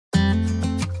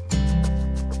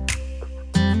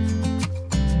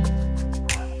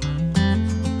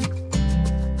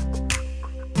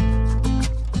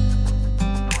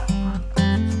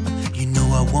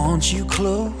want you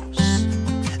close,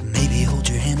 maybe hold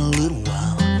your hand a little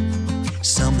while.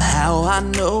 Somehow I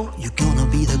know you're gonna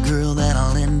be the girl that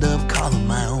I'll end up calling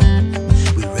my own.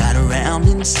 We ride around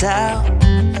in style,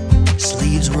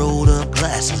 sleeves rolled up,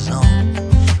 glasses on,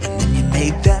 and then you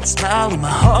make that smile and my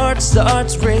heart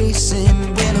starts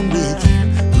racing when I'm with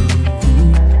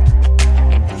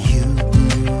you.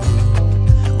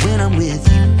 When I'm with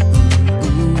you.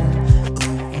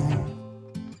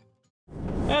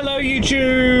 Hello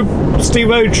YouTube,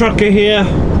 Stevo Trucker here.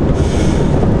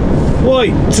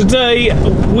 Right, today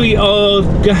we are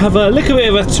going to have a little bit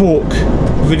of a talk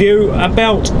video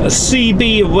about a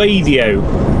CB radio.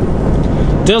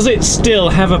 Does it still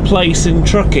have a place in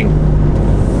trucking?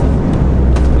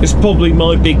 It's probably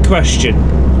my big question.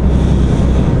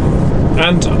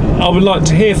 And I would like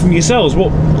to hear from yourselves.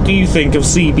 What do you think of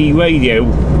CB radio?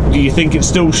 Do you think it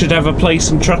still should have a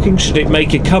place in trucking? Should it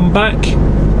make a comeback?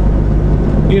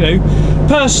 You know,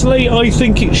 personally, I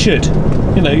think it should.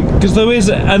 You know, because there is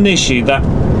an issue that,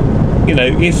 you know,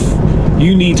 if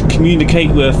you need to communicate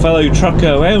with a fellow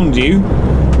trucker around you,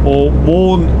 or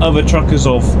warn other truckers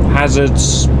of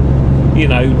hazards, you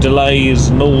know, delays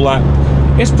and all that,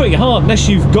 it's pretty hard unless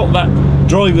you've got that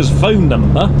driver's phone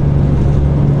number.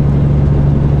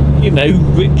 You know,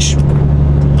 which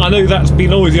I know that's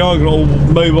been always the argument, all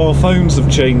mobile phones have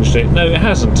changed it. No, it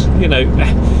hasn't. You know,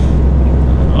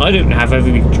 I don't have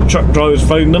every truck driver's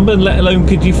phone number, let alone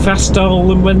could you fast dial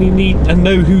them when you need and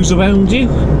know who's around you?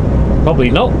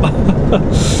 Probably not.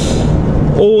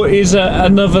 Or is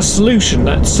another solution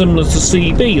that's similar to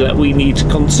CB that we need to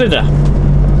consider?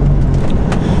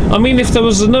 I mean, if there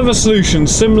was another solution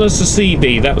similar to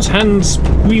CB that was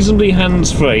reasonably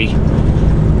hands-free,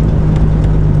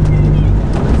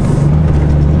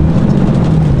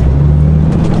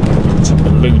 it's a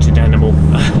polluted animal.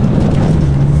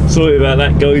 Sorry about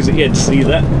that, guys, that you had to see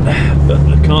that, but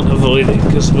I can't avoid it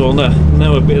because we're on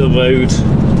now a bit of the road.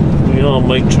 We are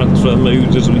make transfer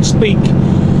mode as we speak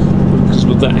because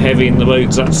we're that heavy and the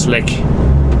road's that slick.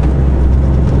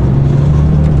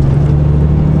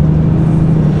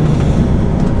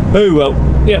 Oh well,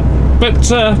 yeah, but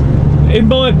in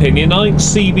my opinion, I think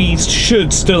CBs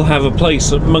should still have a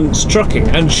place amongst trucking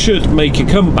and should make a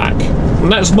comeback,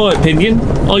 and that's my opinion.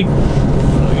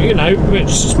 You know,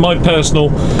 it's just my personal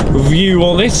view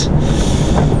on it,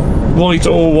 right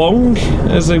or wrong,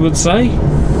 as they would say.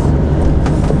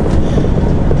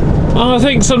 I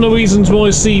think some of the reasons why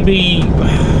CB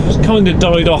kind of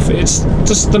died off, it's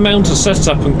just the amount of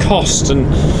setup and cost, and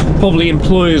probably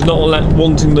employers not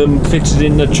wanting them fitted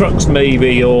in the trucks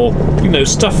maybe, or, you know,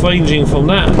 stuff ranging from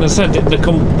that. And I said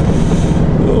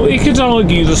you could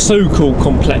argue the so-called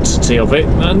complexity of it,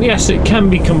 and yes, it can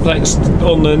be complex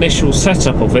on the initial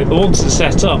setup of it, but once it's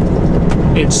set up,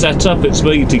 it's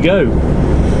ready to go.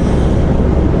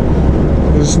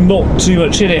 There's not too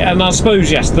much in it, and I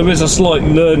suppose, yes, there is a slight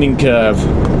learning curve.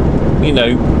 You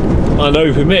know, I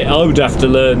know for me, I would have to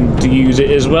learn to use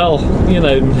it as well, you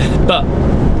know, but,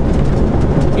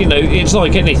 you know, it's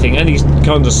like anything, any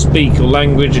kind of speak or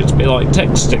language, it's a bit like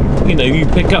texting. You know, you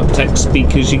pick up text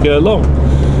speak as you go along.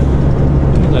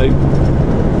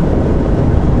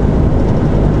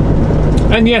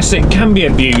 And yes, it can be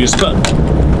abused, but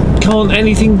can't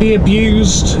anything be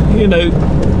abused? You know,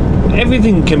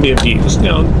 everything can be abused. You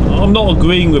know, I'm not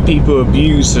agreeing with people who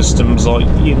abuse systems like,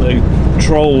 you know,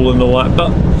 troll and all that,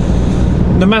 but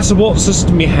no matter what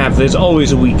system you have, there's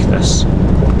always a weakness.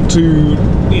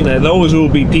 You know, there always will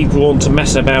be people who want to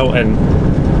mess about and,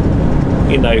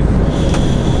 you know,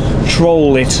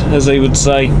 troll it, as they would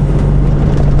say.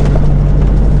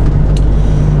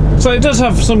 So it does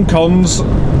have some cons,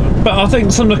 but I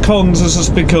think some of the cons is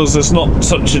just because there's not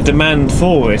such a demand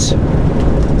for it.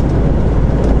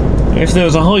 If there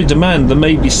was a high demand, there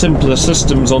may be simpler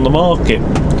systems on the market,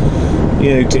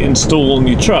 you know, to install on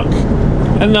your truck.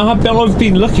 And I've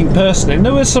been looking personally, and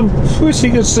there were some pretty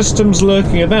good systems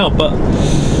lurking about, but,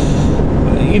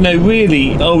 you know,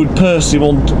 really, I would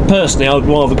personally, I would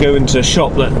rather go into a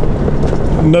shop that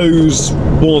knows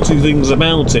one or two things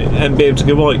about it and be able to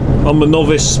go, right, I'm a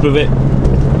novice with it,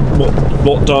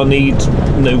 what do I need?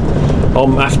 You know,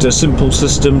 I'm after a simple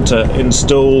system to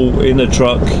install in a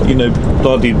truck, you know,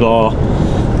 blah de blah,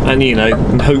 and, you know,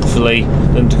 and hopefully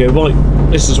then to go, right,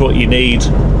 this is what you need,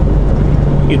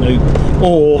 you know,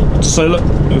 or to say, look,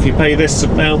 if you pay this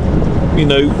amount, you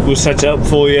know, we'll set it up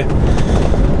for you,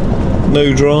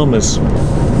 no dramas.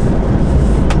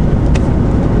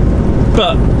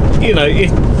 But, you know,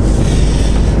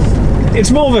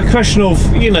 it's more of a question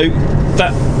of, you know,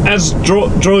 that as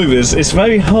drivers, it's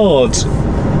very hard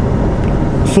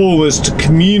for us to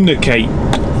communicate,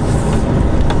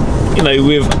 you know,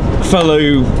 with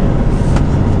fellow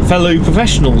fellow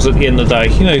professionals at the end of the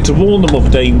day, you know, to warn them of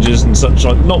dangers and such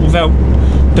like, not without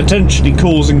potentially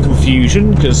causing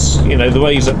confusion, because, you know, the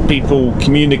ways that people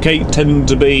communicate tend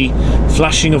to be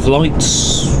flashing of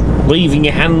lights, waving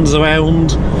your hands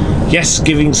around, yes,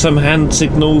 giving some hand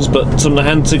signals, but some of the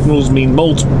hand signals mean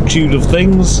multitude of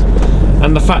things,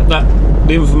 and the fact that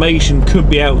the information could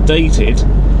be outdated,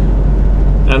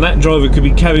 and that driver could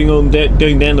be carrying on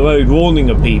going down the road warning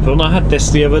of people. And I had this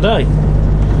the other day.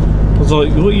 I was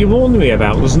like, what are you warning me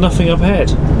about? There's nothing up ahead.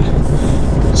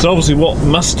 So obviously what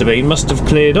must have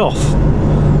cleared off.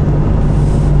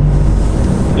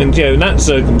 And, you know, in that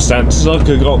circumstance, I could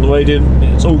have got on the radio,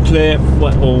 it's all clear,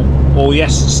 or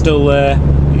yes, it's still there,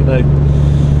 you know.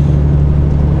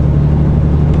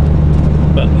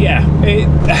 But yeah,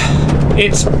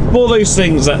 it's one of those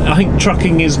things that I think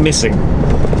trucking is missing.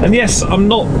 And yes, I'm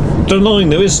not denying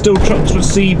there is still trucks with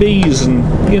CBs,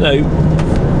 and, you know,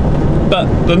 but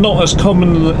they're not as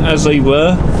common as they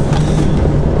were.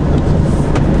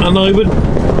 And I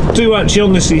do actually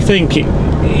honestly think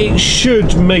it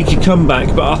should make a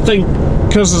comeback, but I think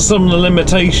because of some of the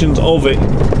limitations of it,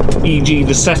 e.g.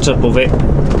 the setup of it,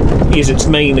 is its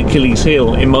main Achilles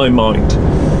heel in my mind,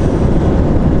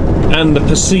 and the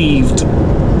perceived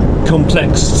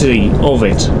complexity of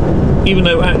it, even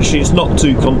though actually it's not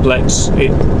too complex.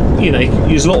 It, you know,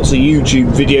 there's lots of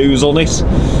YouTube videos on it,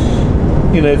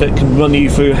 you know, that can run you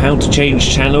through how to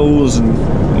change channels,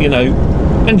 and, you know,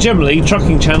 and generally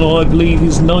trucking channel I believe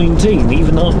is 19,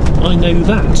 even I know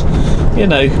that, you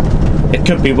know, it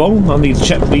could be wrong, I need to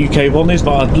check what the UK one is,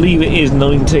 but I believe it is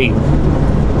 19.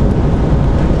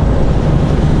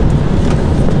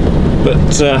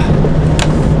 But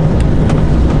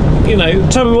you know,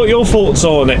 tell me what your thoughts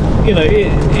are on it. You know,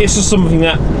 it's just something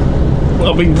that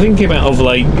I've been thinking about of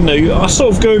late. You know, I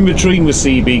sort of go in between with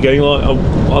CB, going like,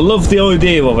 I love the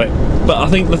idea of it, but I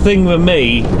think the thing with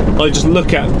me, I just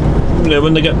look at, you know,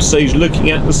 when they get to stage looking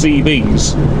at the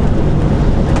CBs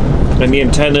and the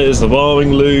antennas, the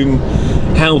wiring loom,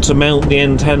 how to mount the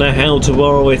antenna, how to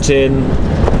wire it in,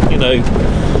 you know,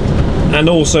 and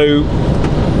also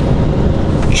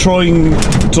trying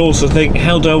to also think,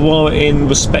 how do I wire it in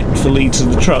respectfully to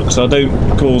the truck so I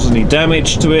don't cause any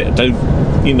damage to it, I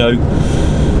don't, you know,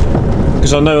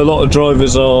 because I know a lot of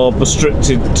drivers are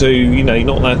restricted to, you know, you're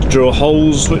not allowed to drill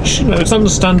holes, which, you know, it's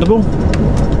understandable,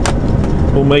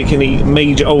 or make any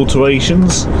major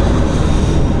alterations,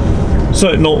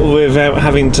 so not without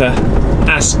having to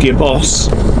ask your boss.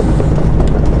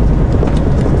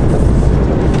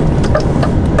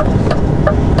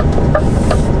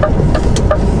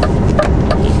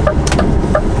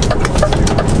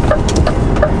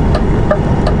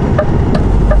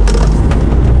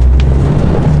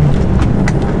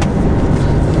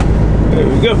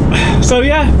 So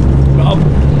yeah,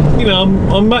 you know,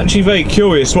 I'm actually very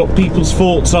curious what people's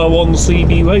thoughts are on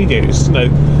CB radios, you know,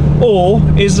 or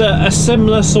is there a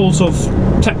similar sort of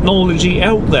technology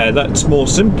out there that's more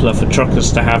simpler for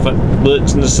truckers to have, that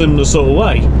works in a similar sort of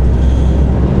way?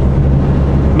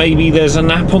 Maybe there's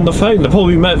an app on the phone. There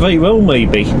probably very well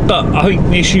maybe, but I think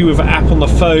the issue with an app on the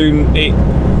phone, it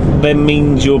then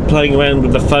means you're playing around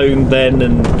with the phone then,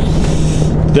 and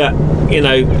that, you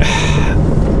know,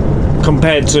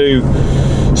 compared to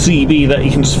CB that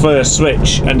you can just throw a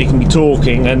switch and you can be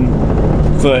talking, and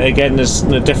for, again, there's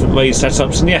different ways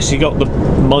setups, and yes, you got the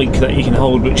mic that you can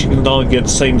hold, which you can argue the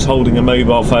same as holding a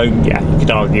mobile phone. Yeah, you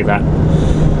could argue that,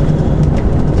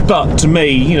 but to me,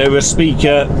 you know, a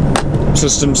speaker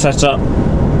system setup,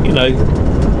 you know.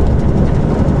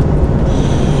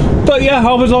 But yeah,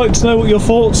 I would like to know what your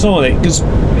thoughts are on it, because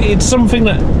it's something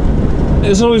that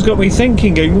has always got me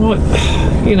thinking, going,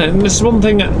 right, you know, and this is one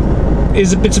thing that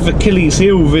is a bit of Achilles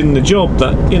heel within the job,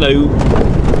 that, you know,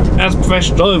 as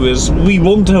professional drivers, we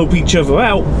want to help each other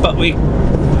out, but we,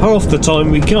 half the time,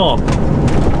 we can't,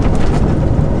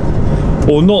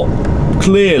 or not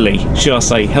clearly, shall I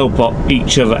say, help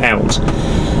each other out.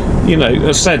 You know,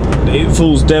 as I said, it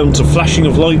falls down to flashing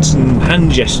of lights and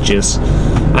hand gestures,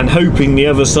 and hoping the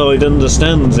other side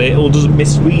understands it or doesn't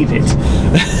misread it.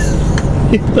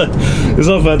 Because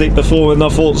I've had it before and I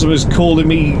thought someone was calling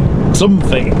me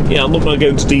something. Yeah, I'm not going to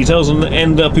go into details, and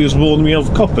end up he was warning me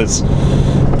of coppers.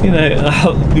 You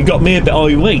know, he got me a bit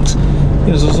irate.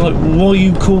 I was like, why are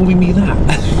you calling me that?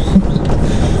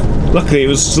 Luckily it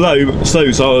was slow,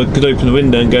 so I could open the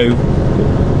window and go,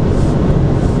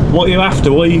 what are you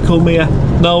after? Why are you calling me a...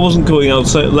 No, I wasn't calling, I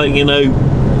was letting you know.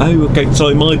 Oh, okay,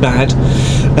 sorry, my bad.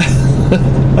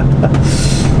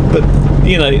 But,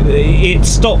 you know, it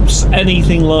stops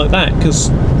anything like that, because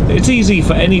it's easy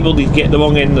for anybody to get the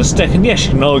wrong end of the stick, and yes,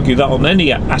 you can argue that on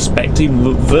any aspect,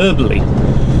 even verbally.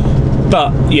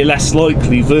 but you're less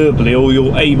likely verbally, or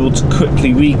you're able to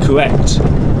quickly recorrect,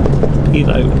 you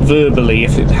know, verbally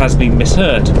if it has been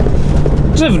misheard.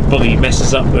 Because everybody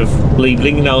messes up with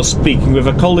labelling. You know, I was speaking with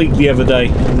a colleague the other day,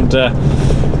 and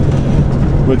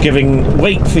we're giving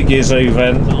weight figures over,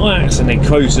 and I accidentally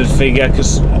quoted a figure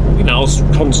because, you know, I was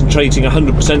concentrating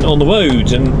 100% on the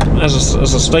road, and as I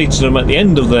stated to him at the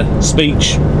end of the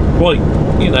speech, right,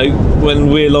 you know,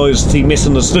 when realised he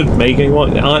misunderstood me, going,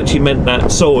 right, I actually meant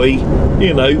that, sorry,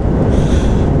 you know,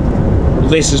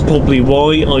 this is probably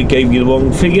why I gave you the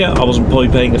wrong figure. I wasn't probably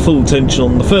paying a full attention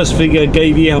on the first figure I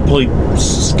gave you. I probably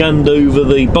scanned over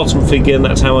the bottom figure, and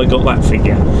that's how I got that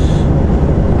figure.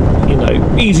 You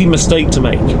know, easy mistake to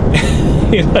make.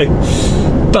 You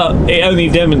know, but it only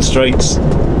demonstrates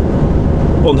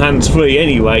on hands-free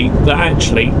anyway that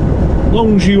actually, as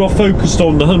long as you are focused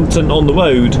on the hunt and on the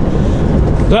road,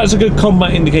 that's a good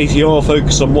combat indicator you are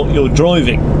focused on what you're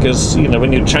driving. Because, you know,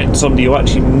 when you're chatting to somebody, you're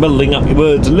actually muddling up your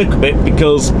words a little bit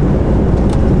because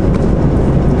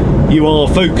you are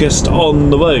focused on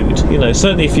the road. You know,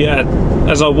 certainly if you had,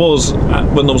 as I was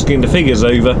when I was getting the figures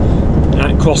over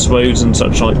at crossroads and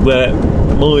such like, where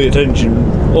my attention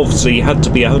obviously had to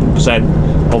be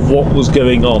 100% of what was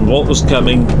going on, what was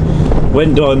coming,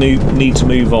 when do I need to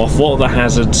move off, what are the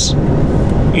hazards,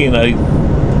 you know,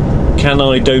 can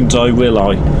I, don't I, will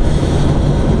I.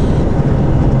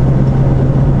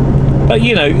 But,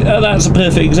 you know, that's a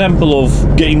perfect example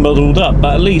of getting muddled up,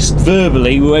 but at least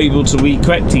verbally we're able to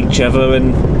recorrect each other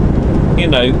and, you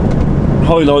know,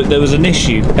 highlight there was an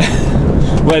issue.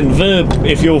 When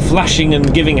if you're flashing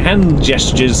and giving hand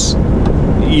gestures,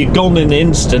 you're gone in an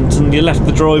instant, and you left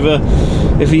the driver,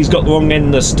 if he's got the wrong end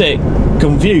of the stick,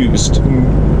 confused.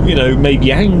 You know,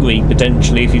 maybe angry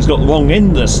potentially if he's got the wrong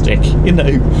end of the stick, you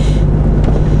know.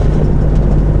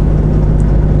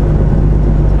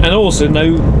 And also, you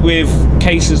know, with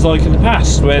cases like in the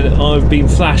past where I've been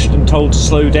flashed and told to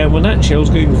slow down when actually I was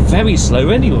going very slow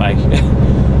anyway.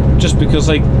 Just because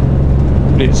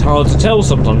it's hard to tell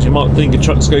sometimes. You might think a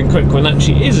truck's going quick when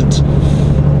actually it isn't.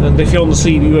 And if you're on the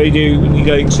CB radio and you're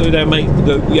going, slow down mate, you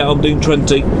go, yeah, I'm doing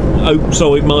 20. Oh,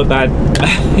 sorry, my bad.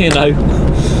 You know.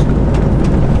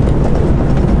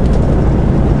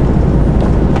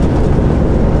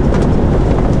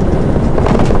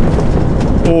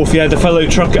 Or if you had a fellow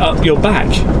trucker up your back,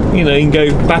 you know, you can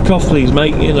go, back off please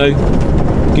mate, you know,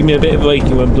 give me a bit of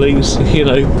braking one please, you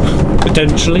know,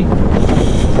 potentially.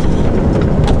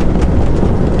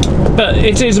 But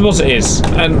it is what it is,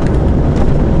 and,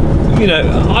 you know,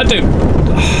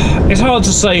 it's hard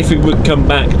to say if it would come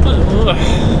back.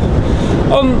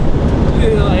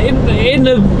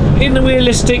 In a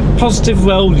realistic, positive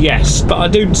world, yes, but I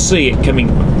don't see it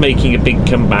making a big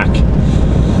comeback.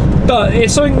 But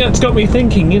it's something that's got me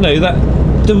thinking, you know, that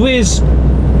there is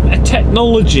a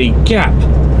technology gap,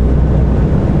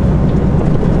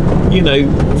 you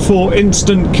know, for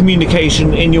instant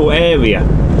communication in your area.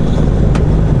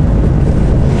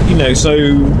 You know, so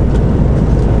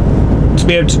to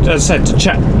be able to, as I said, to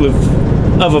chat with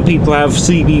other people who have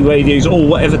CB radios or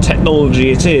whatever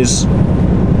technology it is,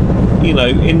 you know,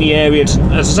 in the area, to,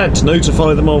 as I said, to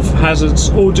notify them of hazards,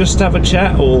 or just have a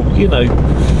chat, or, you know,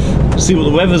 see what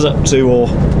the weather's up to, or,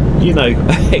 you know,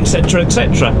 etc,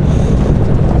 etc.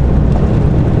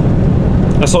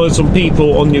 Aside some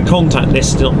people on your contact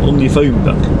list on your phone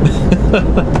book.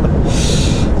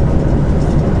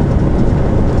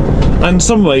 And in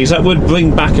some ways that would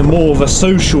bring back a more of a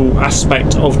social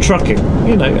aspect of trucking.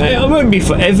 You know, it won't be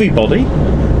for everybody.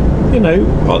 You know,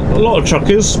 a lot of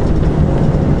truckers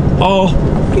are,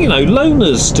 you know,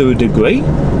 loners to a degree.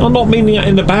 I'm not meaning that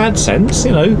in a bad sense,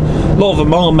 you know. A lot of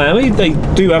them are married, they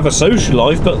do have a social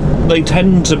life, but they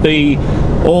tend to be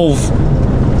of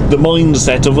the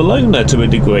mindset of a loner to a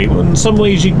degree. In some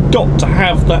ways you've got to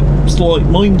have that slight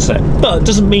mindset, but it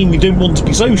doesn't mean you don't want to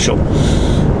be social.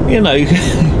 You know,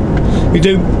 we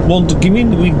don't want to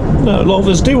communicate. A lot of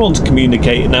us do want to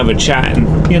communicate and have a chat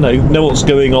and, you know what's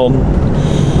going on,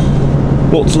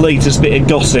 what's the latest bit of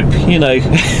gossip, you know.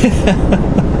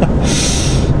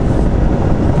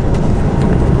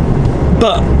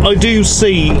 But I do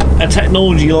see a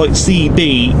technology like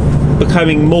CB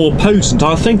becoming more potent.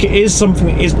 I think it is something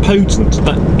that is potent,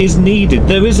 that is needed.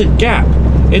 There is a gap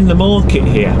in the market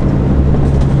here.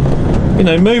 You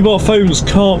know, mobile phones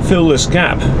can't fill this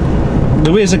gap.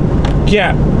 There is a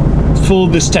gap for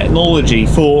this technology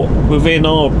within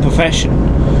our profession.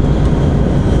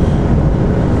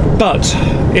 But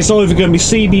it's either going to be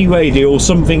CB radio or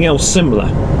something else similar.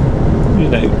 You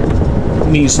know,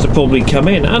 needs to probably come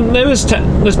in, and there's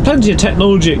plenty of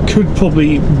technology. It could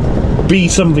probably be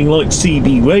something like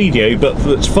CB radio, but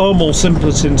that's far more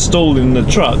simple to install in the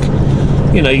truck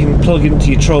you know, you can plug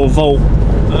into your 12 volt,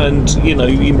 and you know,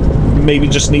 you maybe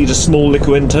just need a small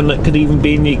little antenna that could even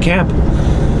be in your cab,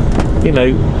 you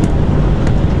know,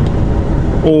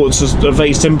 or it's just a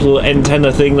very simple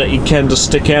antenna thing that you can just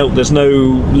stick out. There's no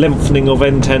lengthening of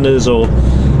antennas or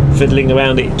fiddling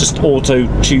around, it just auto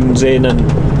tunes in, and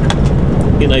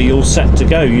you know, you're set to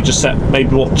go. You just set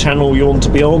maybe what channel you want to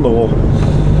be on, or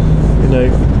you know,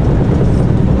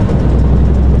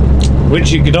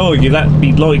 which you could argue that'd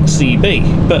be like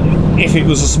CB, but if it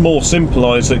was a small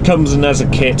simpliser that comes in as a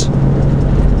kit,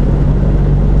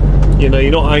 you know,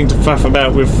 you're not having to faff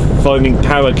about with finding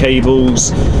power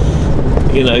cables,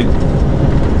 you know,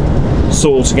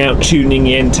 sorting out tuning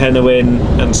the antenna in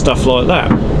and stuff like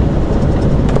that.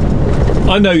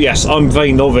 I know, yes, I'm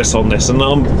very novice on this, and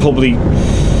I'm probably,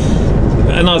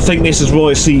 and I think this is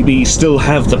why CB still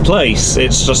have the place.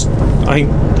 It's just,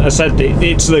 I said,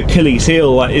 it's the Achilles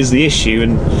heel that is the issue,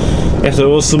 and if there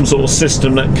was some sort of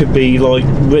system that could be like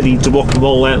ready to rock and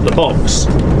roll out the box,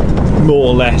 more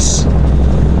or less,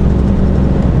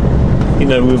 you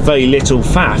know, with very little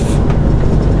faff,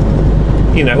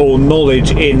 you know, or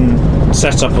knowledge in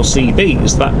setup of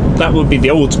CBs, that would be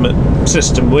the ultimate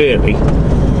system, really.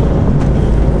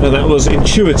 And that was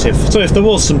intuitive. So if there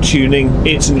was some tuning,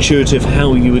 it's intuitive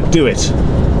how you would do it,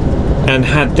 and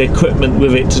had the equipment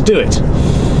with it to do it,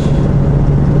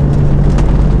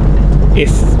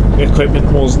 if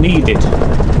equipment was needed.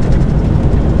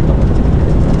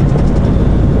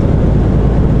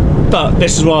 But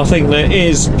this is why I think there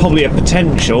is probably a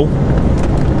potential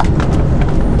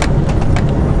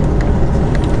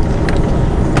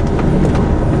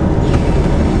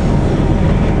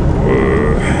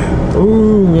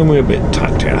we're a bit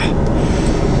tight here.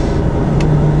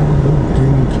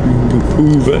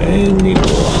 Over anymore.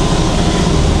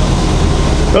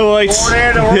 Alright.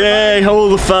 Yeah, all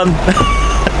the fun.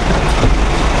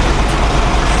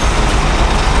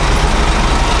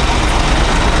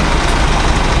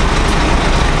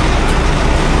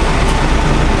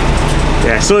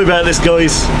 Yeah, sorry about this,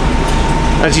 guys.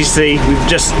 As you see, we've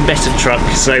just met a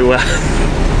truck, so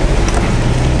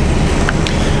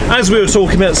as we were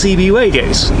talking about CB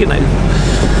radios, you know,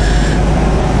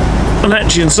 and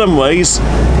actually in some ways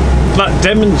that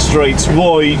demonstrates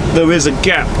why there is a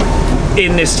gap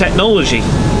in this technology.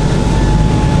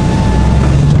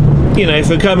 You know, if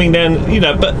we're coming down, you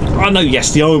know, but I know,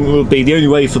 yes, the argument would be the only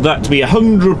way for that to be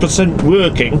 100%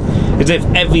 working is if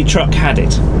every truck had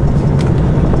it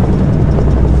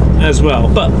as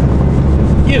well. But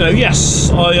you know, yes,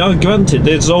 I granted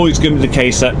there's always going to be the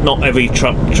case that not every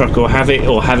truck will have it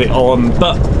or have it on,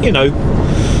 but you know,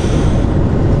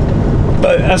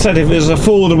 but as I said, if it's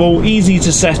affordable, easy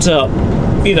to set up,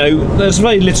 you know, there's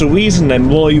very little reason then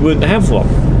why you wouldn't have one.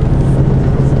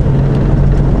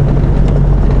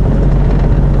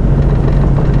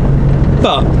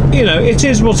 But you know, it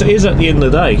is what it is at the end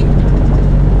of the day.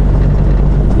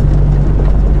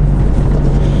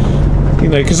 You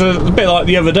know, because a bit like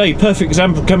the other day, perfect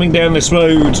example, coming down this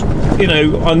road, you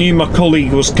know, I knew my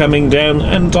colleague was coming down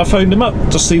and I phoned him up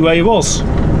to see where he was,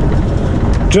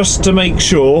 just to make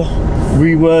sure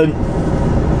we weren't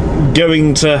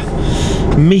going to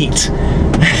meet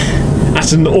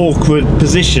at an awkward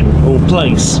position or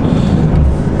place.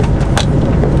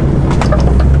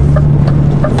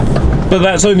 But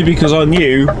that's only because I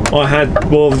knew I had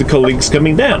one of the colleagues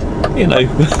coming down, you know,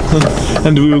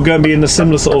 and we were going to be in a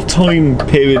similar sort of time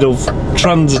period of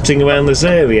transiting around this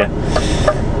area.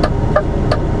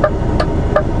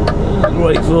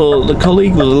 Wait for the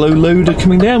colleague with a low loader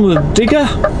coming down with a digger.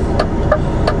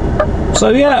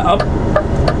 So yeah,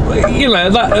 you know,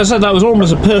 that, as I said, that was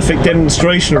almost a perfect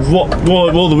demonstration of what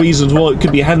all the reasons why it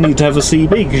could be handy to have a CB,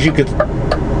 because you could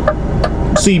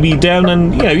CB down,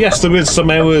 and you know, yes, there is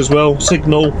some error as well,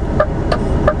 signal,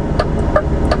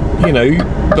 you know,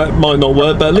 that might not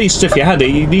work, but at least if you had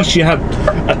it, at least you had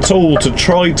a tool to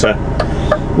try to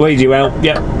radio out,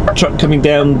 yep, truck coming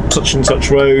down such and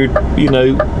such road, you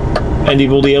know,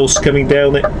 anybody else coming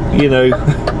down it, you know.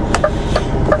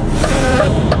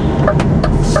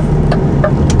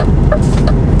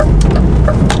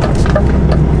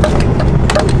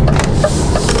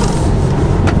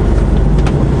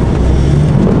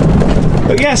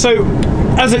 But yeah, so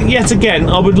yet again,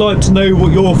 I would like to know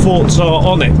what your thoughts are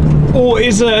on it. Or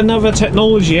is there another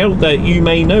technology out there you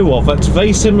may know of that's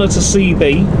very similar to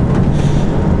CB?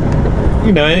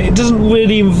 You know, it doesn't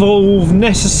really involve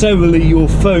necessarily your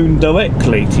phone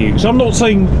directly to use. I'm not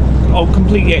saying I'll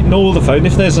completely ignore the phone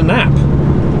if there's an app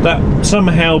that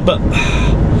somehow, but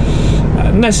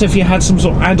unless if you had some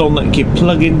sort of add-on that you could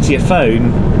plug into your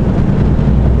phone,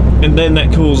 and then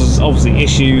that causes obviously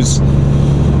issues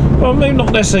well, maybe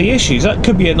not necessarily issues, that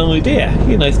could be an idea.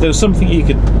 You know, if there was something you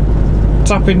could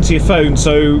tap into your phone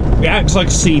so it acts like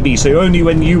a CD, so only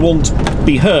when you want to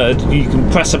be heard you can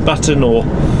press a button or,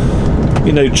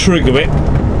 you know, trigger it.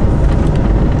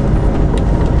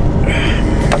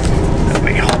 Let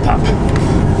me hop up.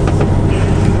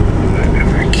 If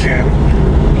we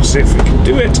can. Let's see if we can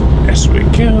do it. Yes, we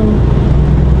can.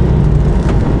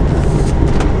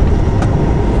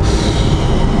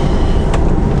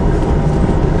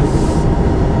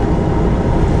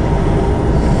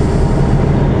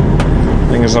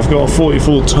 As I've got a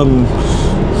 44 ton,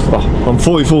 well, I'm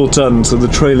 44 ton, so the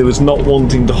trailer is not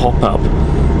wanting to hop up.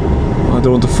 I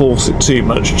don't want to force it too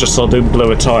much, just so I don't blow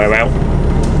a tyre out.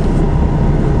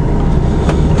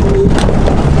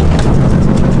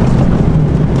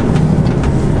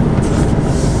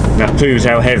 That proves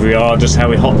how heavy we are, just how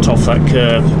we hopped off that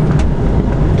curb.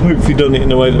 Hopefully done it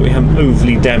in a way that we haven't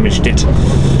overly damaged it.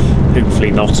 Hopefully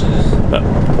not, but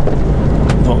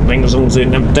not as long as it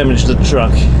didn't damage the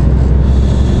truck.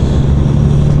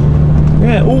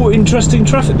 Yeah, all interesting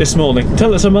traffic this morning.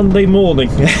 Tell it's a Monday morning.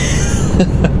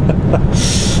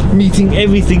 Meeting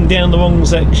everything down the wrong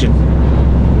section.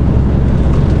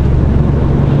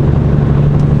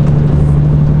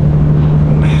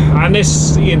 And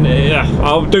this, you know,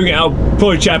 I'll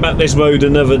probably chat about this road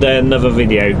another day, another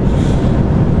video.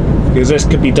 Because this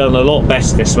could be done a lot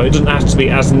better this way. It doesn't have to be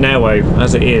as narrow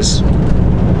as it is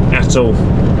at all.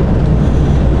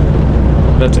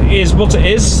 But it is what it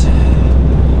is.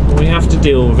 We have to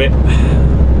deal with it.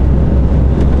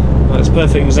 That's a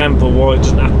perfect example why it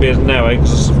doesn't have to be as narrow,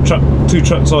 because two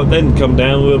trucks like then come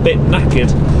down, we're a bit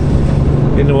knackered.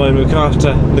 In a way, we have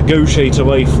to negotiate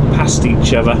away past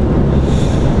each other.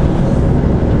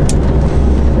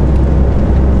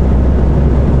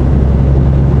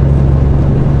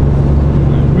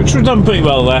 Which we've done pretty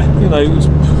well there, you know.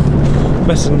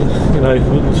 Messing, you know,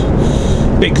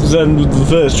 bit concerned with the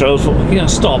first trail. I thought, we're going to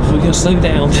stop, we're going to slow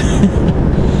down.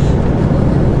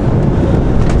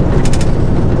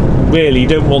 Really, you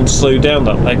don't want to slow down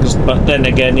that way, but then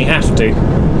again you have to,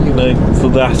 you know, for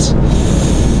that,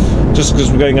 just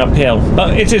because we're going uphill.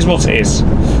 But it is what it is.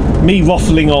 Me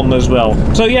waffling on as well.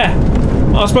 So yeah,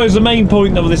 I suppose the main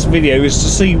point of this video is to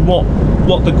see what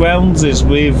the grounds is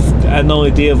with an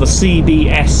idea of a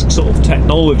CB-esque sort of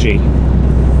technology.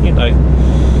 You know,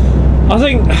 I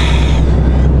think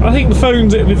the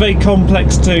phones, it would be very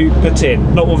complex to put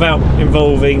in, not without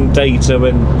involving data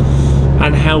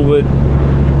and how would.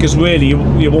 Because really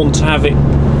you want to have it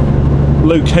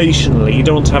locationally, you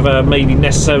don't want to have maybe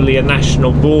necessarily a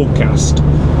national broadcast,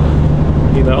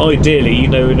 you know, ideally, you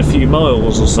know, in a few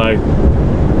miles or so, you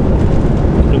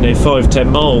know,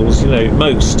 5-10 miles, you know, at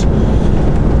most.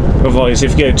 Otherwise,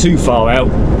 if you go too far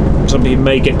out, some people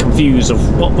may get confused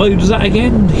of what road is that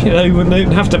again, you know, and they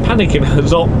don't have to panic if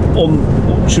it's not on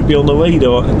what should be on the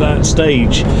radar at that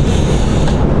stage.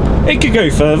 It could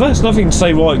go further, there's nothing to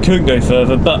say why it couldn't go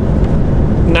further, but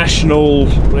national,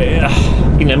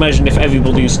 you know, imagine if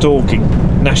everybody was talking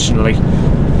nationally,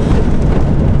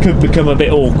 could become a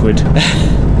bit awkward.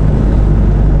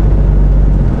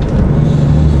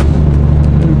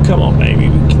 Come on, baby,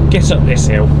 we can get up this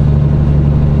hill.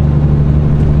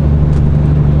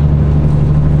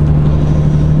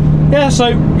 Yeah, so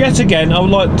yet again I would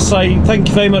like to say thank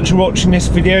you very much for watching this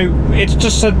video. It's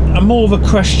just a more of a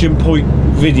question point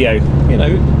video, you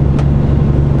know,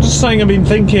 just something I've been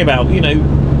thinking about, you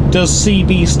know, does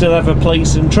CB still have a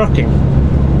place in trucking?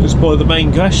 Is probably the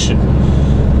main question.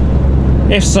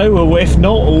 If so, or if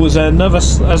not, or is there another,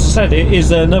 as I said, is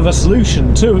there another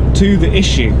solution to the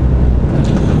issue?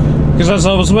 Because as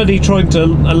I was already trying to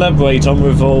elaborate on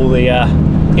with all the,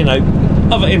 you know,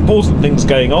 other important things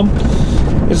going on,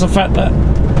 is the fact that,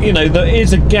 you know, there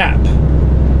is a gap,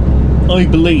 I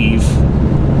believe,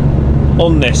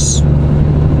 on this.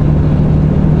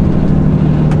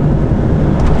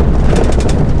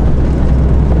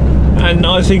 And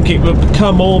I think it would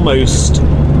become almost,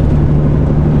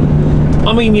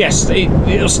 I mean, yes, I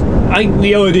think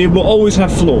the idea will always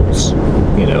have flaws,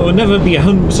 you know, it will never be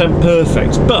 100%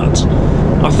 perfect, but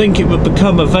I think it would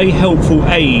become a very helpful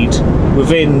aid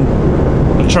within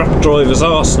the truck driver's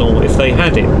arsenal if they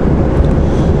had it,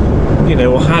 you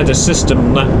know, or had a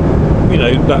system that, you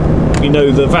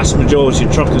know, the vast majority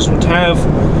of truckers would have,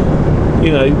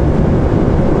 you know.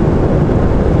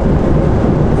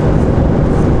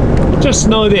 Just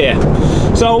an idea.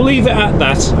 So I'll leave it at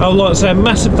that. I would like to say a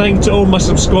massive thank you to all my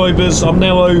subscribers. I'm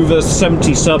now over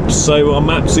 70 subs, so I'm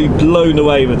absolutely blown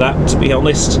away with that, to be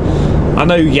honest. I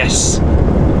know, yes,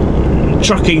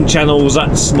 trucking channels,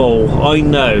 that's small, I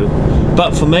know.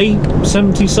 But for me,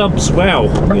 70 subs, wow,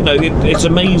 you know, it's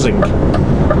amazing.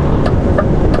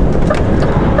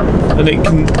 and it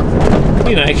can,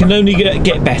 you know, it can only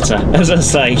get better, as I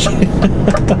say.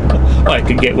 Well, it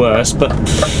could get worse, but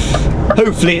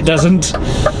hopefully it doesn't.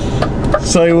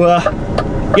 So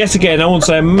yet again, I want to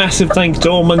say a massive thank you to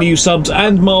all my new subs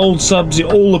and my old subs.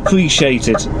 You're all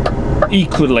appreciated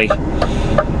equally.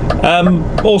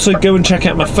 Also go and check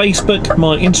out my Facebook,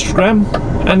 my Instagram,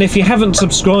 and if you haven't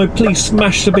subscribed, please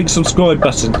smash the big subscribe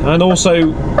button. And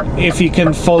also, if you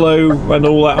can follow and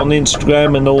all that on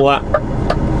Instagram and all that,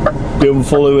 go and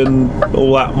follow and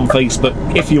all that on Facebook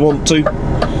if you want to.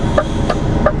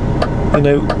 You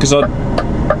know, because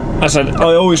I said,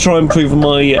 I always try and improve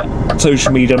my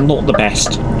social media. I'm not the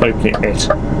best, I admit.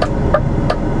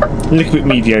 A little bit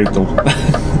mediocre.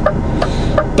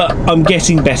 But I'm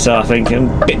getting better, I think, and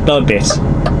bit by bit.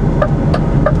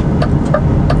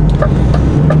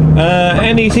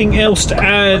 Anything else to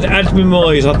add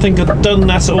admin-wise? I think I've done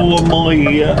that all on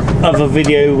my other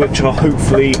video, which I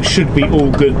hopefully should be all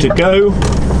good to go.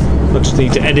 I just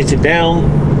need to edit it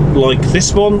down, like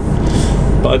this one.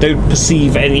 But I don't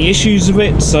perceive any issues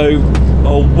with it, so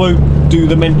I won't do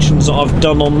the mentions that I've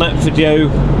done on that video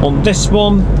on this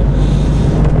one.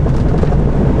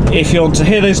 If you want to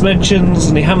hear those mentions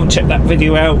and you haven't checked that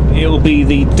video out, it'll be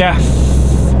the DAF,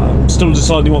 I'm still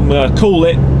deciding what I'm going to call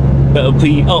it, but it'll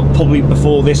be up probably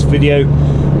before this video.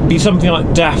 It'll be something like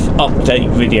DAF update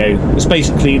video. It's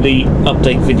basically the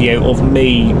update video of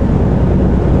me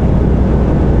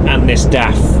and this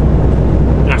DAF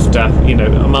after, you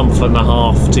know, a month and a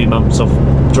half, 2 months of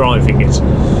driving it.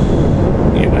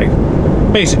 You know,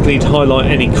 basically to highlight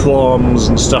any qualms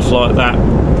and stuff like that,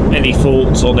 any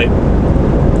thoughts on it,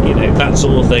 you know, that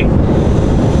sort of thing.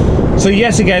 So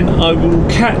yet again, I will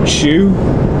catch you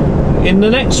in the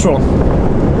next one.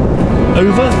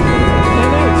 Over.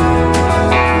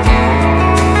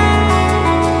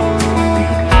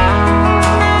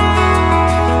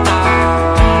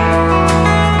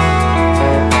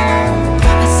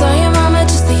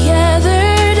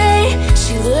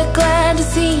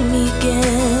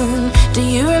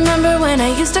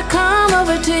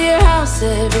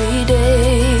 Every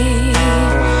day.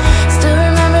 Still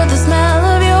remember the smell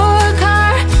of your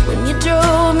car when you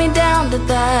drove me down to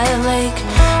that lake.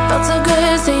 Felt so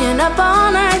good staying up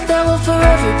all night. That will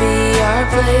forever be our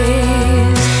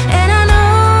place.